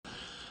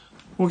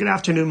Well, good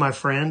afternoon, my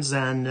friends,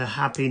 and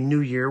Happy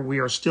New Year. We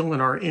are still in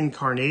our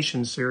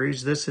Incarnation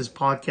series. This is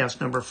podcast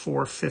number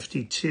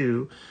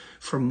 452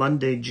 for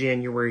Monday,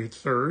 January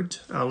 3rd.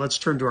 Let's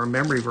turn to our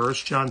memory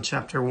verse, John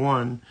chapter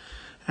 1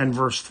 and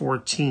verse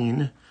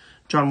 14.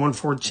 John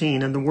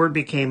 1:14, and the Word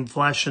became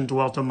flesh and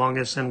dwelt among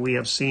us, and we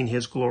have seen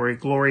his glory.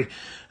 Glory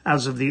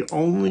as of the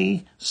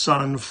only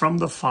Son from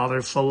the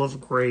Father, full of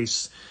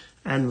grace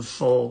and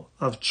full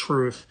of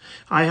truth.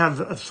 I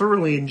have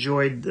thoroughly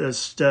enjoyed the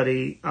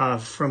study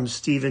from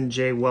Stephen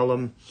J.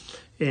 Wellum,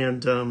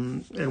 and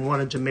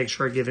wanted to make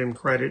sure I give him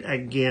credit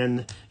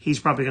again. He's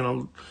probably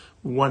going to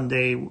one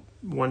day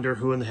wonder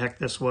who in the heck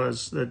this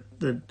was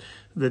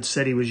that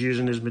said he was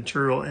using his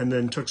material and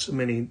then took so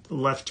many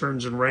left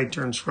turns and right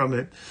turns from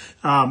it.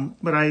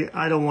 But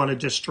I don't want to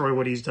destroy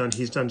what he's done.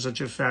 He's done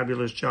such a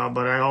fabulous job,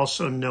 but I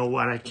also know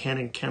what I can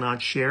and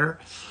cannot share.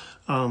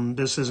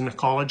 This isn't a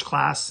college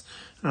class.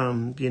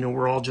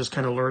 We're all just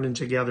kind of learning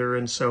together.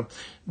 And so,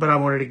 but I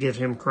wanted to give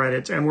him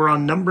credit. And we're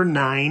on number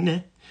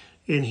 9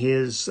 in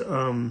his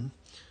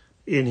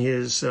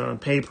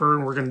paper.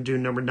 And we're going to do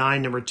number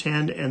 9, number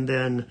 10. And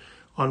then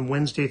on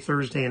Wednesday,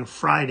 Thursday, and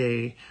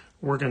Friday,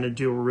 we're going to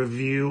do a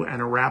review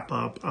and a wrap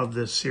up of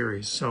this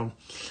series. So,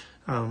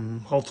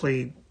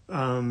 hopefully,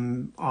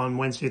 on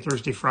Wednesday,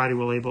 Thursday, Friday,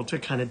 we'll be able to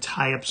kind of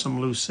tie up some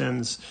loose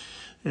ends,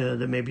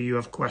 that maybe you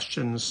have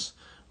questions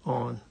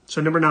on.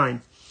 So number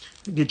 9.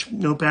 Get your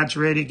notepads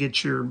ready,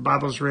 get your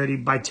Bibles ready.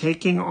 By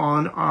taking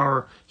on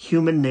our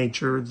human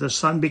nature, the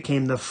Son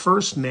became the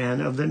first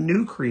man of the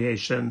new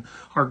creation,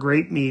 our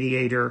great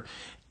mediator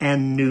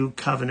and new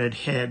covenant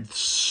head.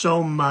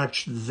 So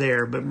much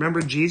there. But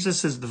remember,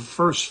 Jesus is the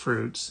first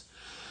fruits.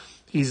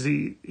 He's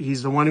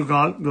the one who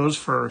goes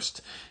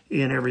first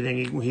in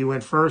everything. He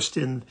went first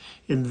in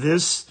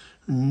this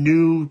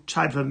new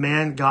type of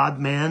man,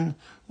 God-man,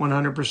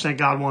 100%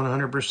 God,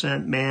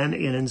 100% man, and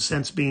in a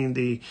sense being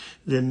the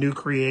new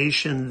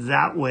creation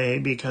that way,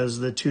 because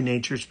the two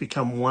natures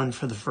become one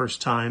for the first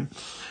time.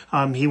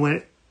 He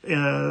went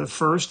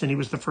first, and he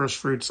was the first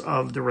fruits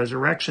of the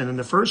resurrection. And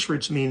the first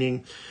fruits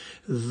meaning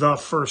the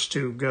first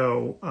to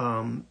go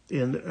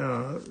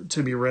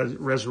to be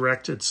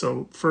resurrected.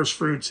 So first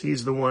fruits,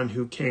 he's the one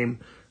who came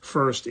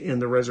first in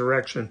the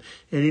resurrection.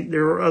 And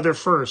there are other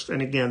firsts,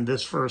 and again,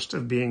 this first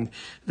of being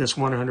this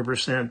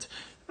 100%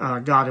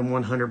 God and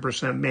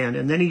 100% man.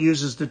 And then he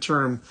uses the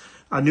term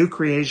a new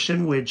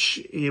creation,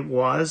 which it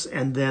was,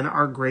 and then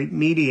our great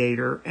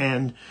mediator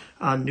and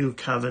a new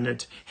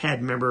covenant head.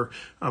 Remember,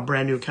 a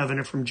brand new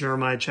covenant from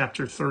Jeremiah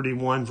chapter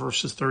 31,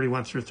 verses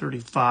 31 through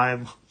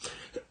 35,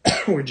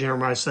 where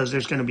Jeremiah says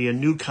there's going to be a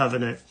new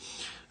covenant.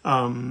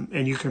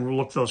 And you can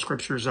look those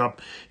scriptures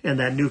up, and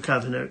that new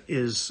covenant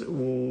is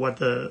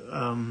what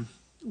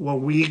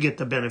we get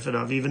the benefit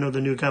of, even though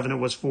the new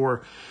covenant was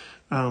for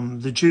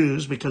the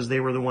Jews, because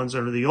they were the ones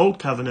under the old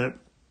covenant.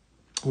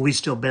 We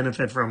still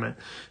benefit from it.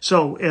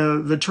 So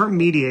the term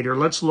mediator,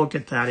 let's look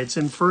at that. It's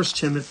in 1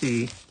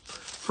 Timothy.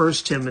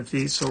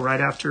 So right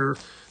after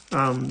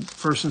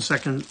 1st and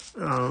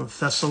 2nd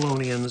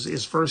Thessalonians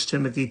is 1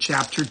 Timothy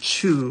chapter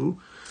 2.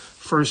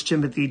 1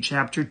 Timothy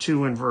chapter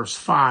 2 and verse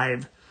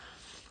 5.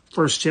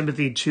 1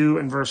 Timothy 2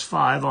 and verse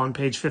 5 on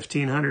page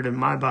 1500 in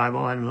my Bible.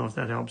 I don't know if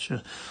that helps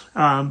you.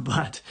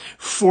 But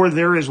for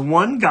there is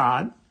one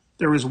God,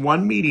 there is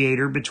one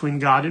mediator between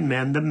God and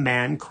men, the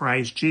man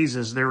Christ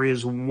Jesus. There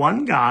is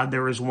one God,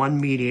 there is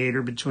one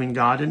mediator between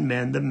God and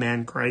men, the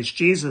man Christ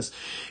Jesus.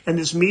 And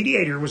this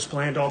mediator was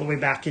planned all the way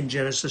back in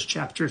Genesis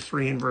chapter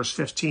 3 and verse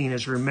 15.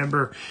 As you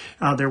remember,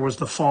 there was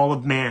the fall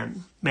of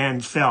man.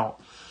 Man fell.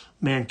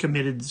 Man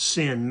committed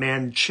sin.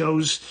 Man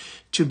chose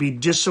to be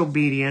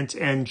disobedient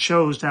and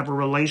chose to have a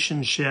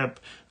relationship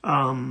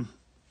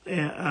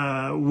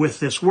with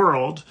this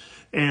world,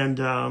 and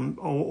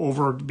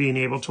over being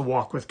able to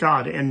walk with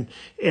God.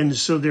 And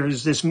so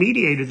there's this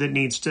mediator that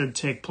needs to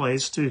take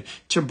place to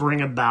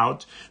bring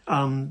about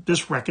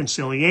this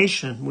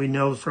reconciliation. We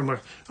know from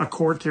a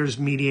court there's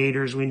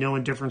mediators. We know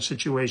in different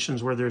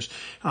situations where there's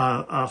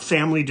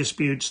family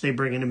disputes, they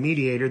bring in a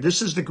mediator.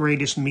 This is the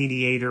greatest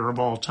mediator of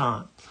all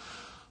time.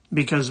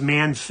 Because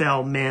man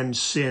fell, man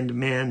sinned,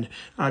 man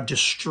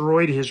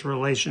destroyed his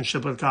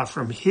relationship with God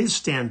from his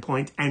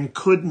standpoint and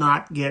could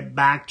not get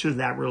back to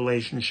that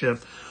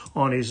relationship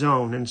on his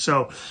own. And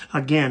so,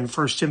 again,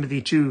 1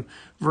 Timothy 2,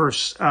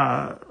 verse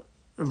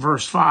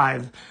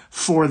 5,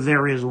 for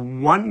there is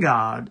one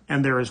God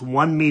and there is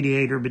one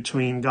mediator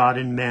between God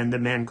and men, the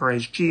man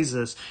Christ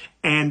Jesus.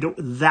 And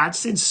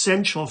that's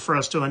essential for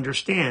us to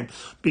understand,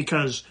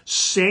 because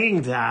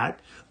saying that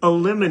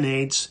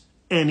eliminates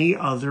any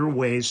other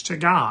ways to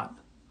God.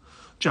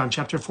 John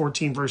chapter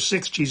 14, verse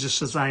 6, Jesus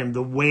says, I am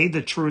the way,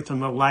 the truth,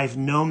 and the life.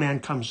 No man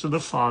comes to the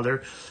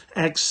Father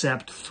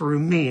except through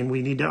me. And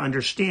we need to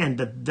understand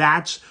that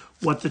that's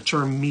what the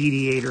term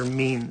mediator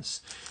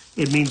means.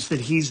 It means that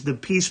he's the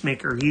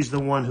peacemaker. He's the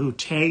one who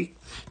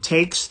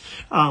takes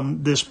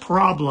this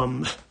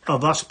problem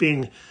of us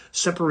being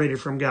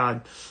separated from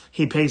God.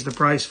 He pays the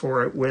price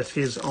for it with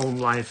his own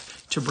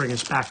life to bring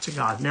us back to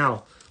God.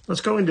 Now,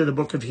 let's go into the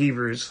book of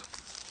Hebrews.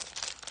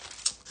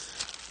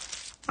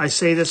 I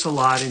say this a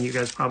lot, and you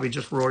guys probably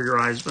just roll your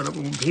eyes, but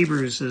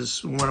Hebrews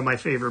is one of my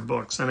favorite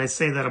books, and I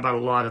say that about a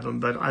lot of them,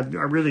 but I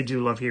really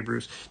do love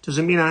Hebrews. Does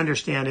it mean I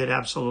understand it?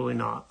 Absolutely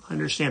not. I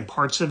understand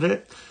parts of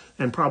it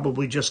and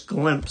probably just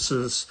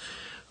glimpses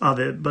of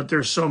it, but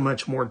there's so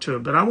much more to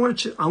it. But I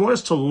want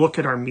us to look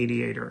at our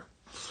mediator.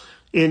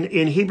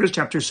 In Hebrews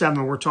chapter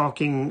 7, we're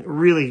talking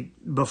really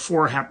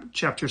before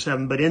chapter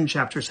 7, but in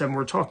chapter 7,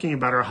 we're talking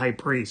about our high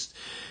priest.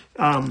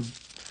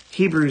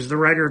 Hebrews, the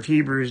writer of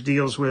Hebrews,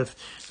 deals with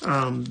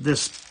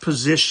this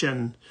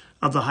position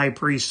of the high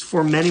priest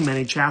for many,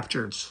 many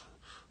chapters.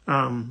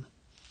 And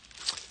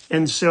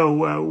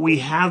so we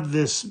have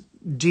this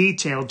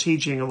detailed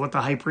teaching of what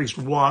the high priest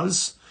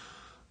was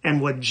and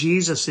what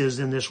Jesus is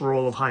in this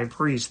role of high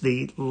priest,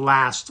 the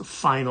last,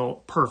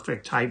 final,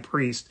 perfect high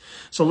priest.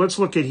 So let's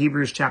look at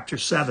Hebrews chapter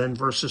 7,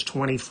 verses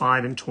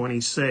 25 and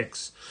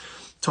 26.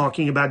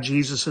 Talking about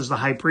Jesus as the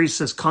high priest,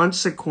 says,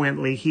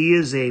 consequently, he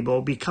is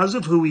able, because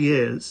of who he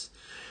is,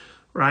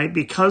 right?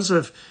 Because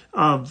of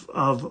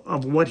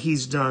what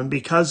he's done,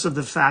 because of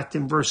the fact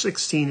in verse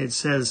 16, it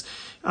says,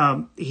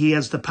 he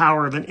has the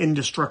power of an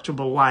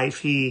indestructible life.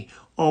 He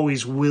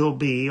always will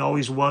be,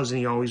 always was, and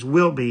he always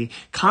will be.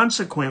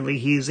 Consequently,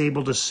 he is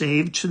able to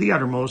save to the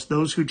uttermost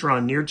those who draw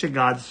near to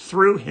God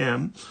through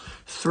him.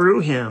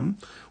 Through him,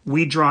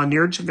 we draw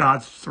near to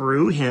God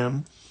through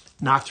him,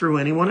 not through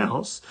anyone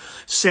else,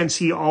 since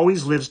he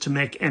always lives to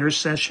make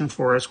intercession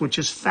for us, which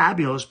is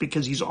fabulous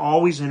because he's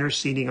always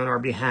interceding on our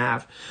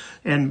behalf.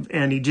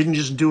 And he didn't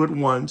just do it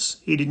once.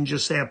 He didn't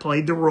just say, I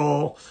played the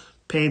role,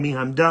 pay me,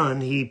 I'm done.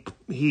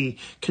 He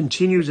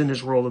continues in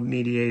his role of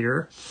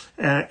mediator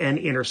and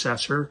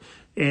intercessor.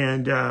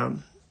 And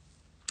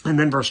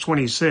then verse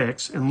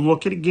 26, and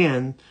look at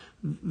again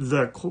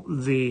the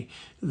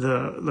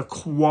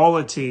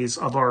qualities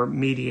of our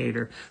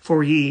mediator.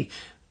 For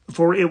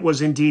it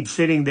was indeed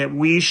fitting that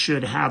we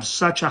should have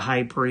such a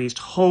high priest,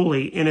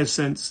 holy,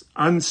 innocent,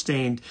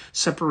 unstained,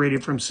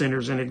 separated from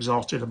sinners, and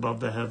exalted above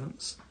the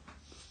heavens.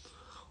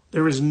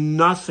 There is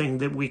nothing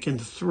that we can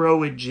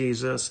throw at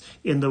Jesus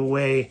in the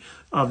way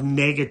of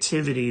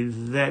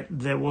negativity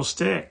that will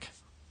stick.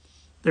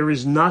 There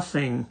is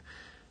nothing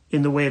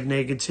in the way of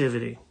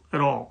negativity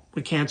at all.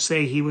 We can't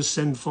say he was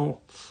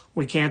sinful.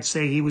 We can't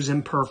say he was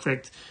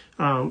imperfect.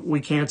 We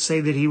can't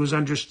say that he was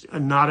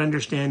not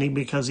understanding,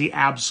 because he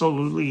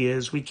absolutely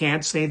is. We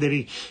can't say that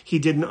he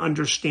didn't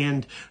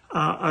understand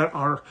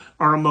our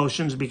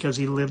emotions, because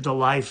he lived a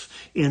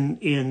life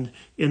in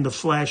the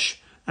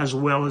flesh as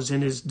well as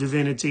in his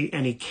divinity,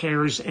 and he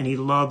cares and he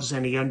loves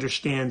and he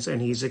understands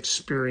and he's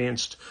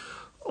experienced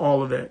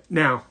all of it.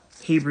 Now,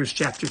 Hebrews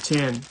chapter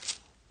 10.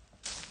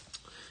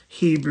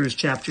 Hebrews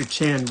chapter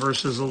 10,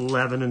 verses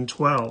 11 and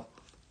 12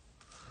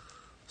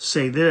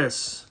 say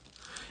this.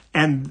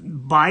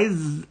 And by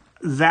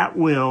that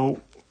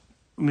will,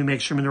 let me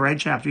make sure I'm in the right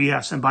chapter.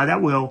 Yes. And by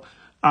that will,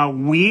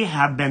 we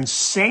have been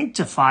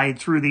sanctified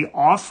through the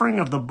offering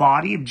of the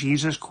body of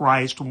Jesus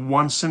Christ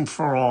once and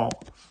for all.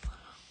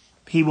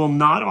 He will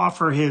not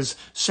offer his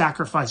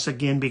sacrifice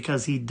again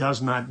because he does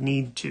not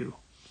need to.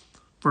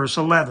 Verse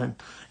 11,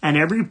 and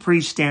every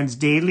priest stands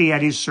daily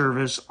at his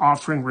service,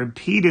 offering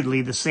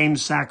repeatedly the same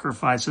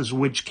sacrifices,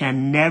 which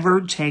can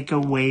never take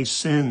away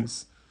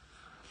sins.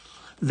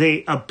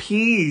 They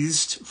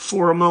appeased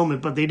for a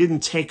moment, but they didn't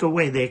take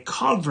away. They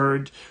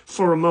covered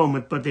for a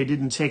moment, but they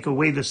didn't take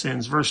away the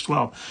sins. Verse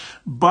 12.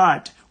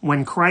 But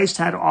when Christ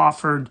had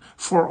offered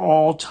for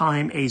all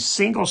time a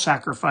single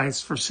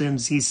sacrifice for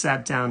sins, he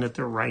sat down at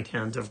the right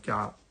hand of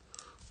God.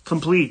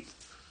 Complete.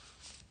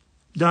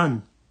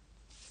 Done.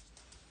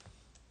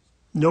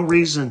 No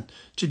reason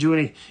to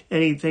do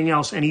anything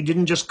else. And he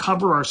didn't just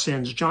cover our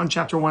sins. John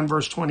chapter 1,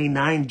 verse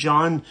 29,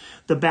 John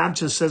the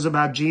Baptist says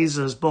about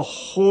Jesus,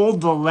 behold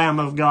the Lamb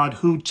of God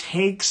who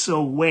takes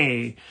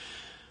away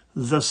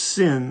the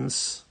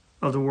sins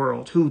of the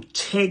world. Who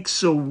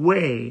takes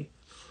away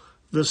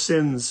the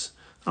sins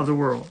of the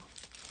world.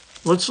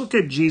 Let's look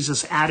at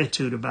Jesus'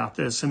 attitude about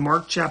this in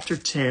Mark chapter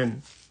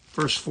 10,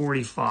 verse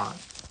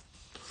 45.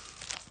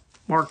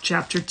 Mark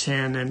chapter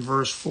 10 and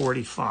verse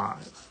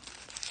 45.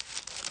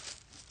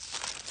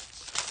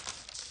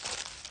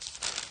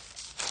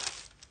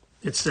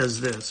 It says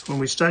this. When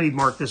we studied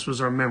Mark, this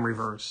was our memory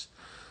verse.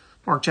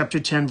 Mark chapter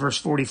 10, verse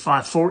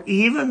 45. For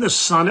even the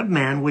Son of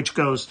Man, which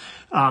was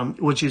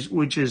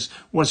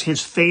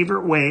his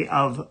favorite way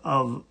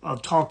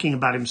of talking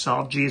about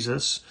himself,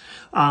 Jesus,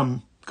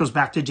 goes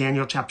back to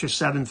Daniel chapter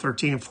 7,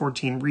 13 and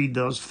 14. Read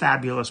those,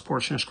 fabulous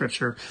portion of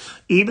scripture.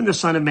 Even the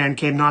Son of Man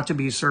came not to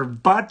be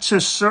served, but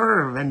to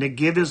serve and to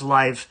give his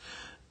life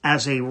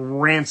as a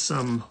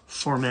ransom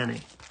for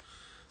many.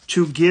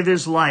 To give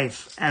his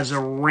life as a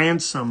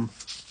ransom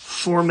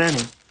for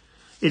many.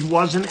 It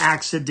wasn't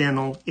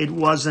accidental. It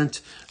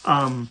wasn't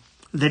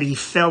that he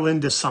fell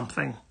into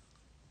something.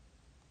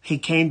 He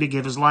came to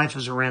give his life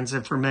as a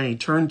ransom for many.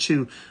 Turn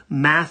to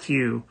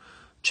Matthew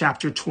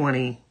chapter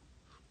 20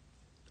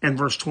 and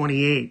verse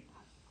 28.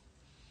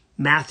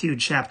 Matthew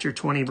chapter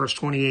 20, verse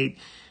 28.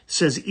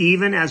 says,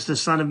 even as the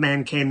Son of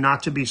Man came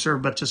not to be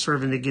served, but to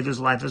serve and to give his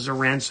life as a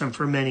ransom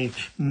for many.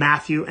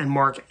 Matthew and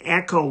Mark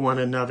echo one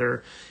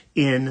another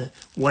in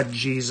what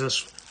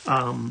Jesus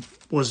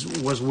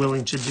was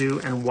willing to do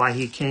and why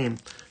he came.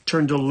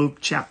 Turn to Luke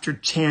chapter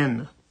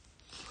 10.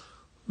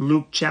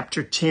 Luke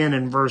chapter 10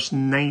 and verse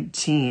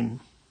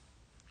 19.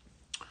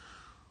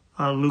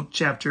 It's Luke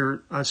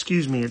chapter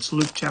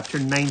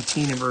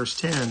 19 and verse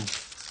 10.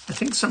 I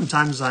think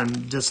sometimes I'm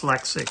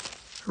dyslexic.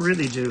 I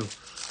really do.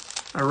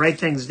 I write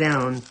things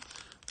down,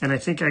 and I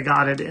think I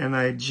got it, and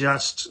I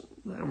just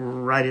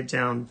write it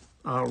down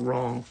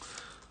wrong.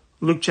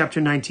 Luke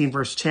chapter 19,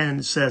 verse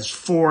 10 says,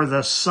 for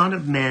the Son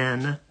of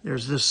Man,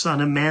 there's the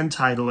Son of Man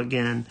title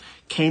again,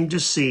 came to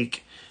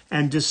seek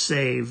and to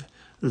save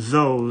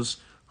those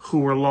who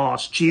were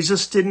lost.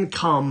 Jesus didn't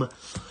come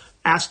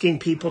asking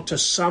people to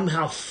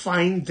somehow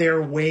find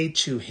their way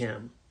to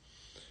him.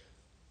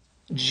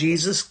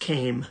 Jesus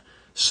came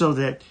so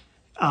that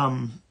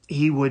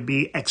he would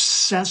be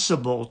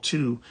accessible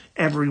to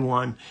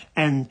everyone,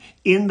 and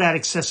in that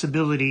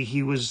accessibility,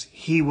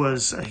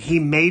 he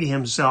made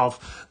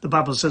himself, the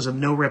Bible says, of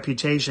no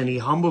reputation. He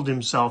humbled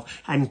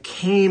himself and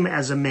came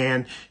as a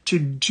man to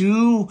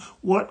do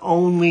what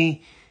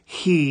only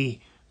he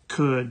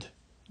could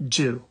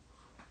do.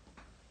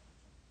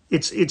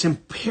 It's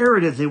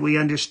imperative that we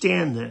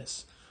understand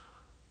this.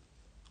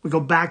 We go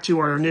back to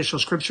our initial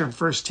scripture in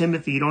 1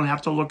 Timothy. You don't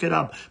have to look it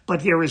up.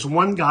 But there is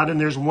one God and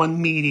there's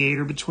one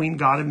mediator between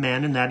God and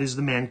man, and that is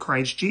the man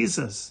Christ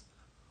Jesus.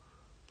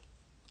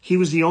 He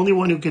was the only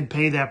one who could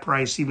pay that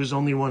price. He was the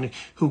only one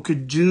who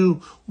could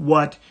do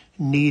what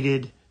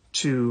needed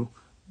to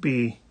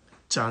be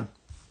done.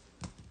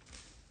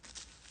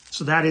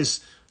 So that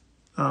is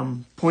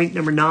point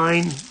number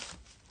 9. A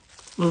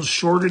little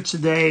shorter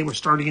today. We're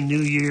starting a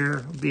new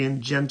year,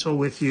 being gentle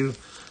with you.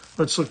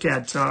 Let's look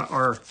at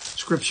our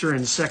scripture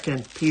in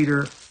 2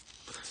 Peter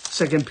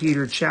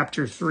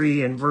chapter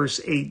 3 and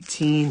verse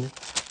 18.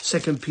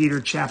 2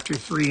 Peter chapter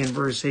 3 and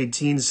verse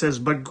 18 says,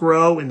 but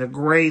grow in the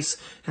grace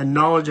and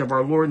knowledge of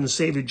our Lord and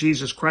Savior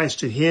Jesus Christ.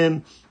 To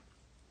him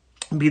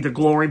be the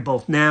glory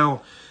both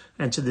now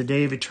and to the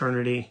day of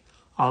eternity.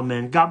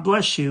 Amen. God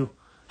bless you.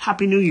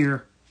 Happy New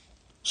Year.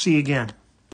 See you again.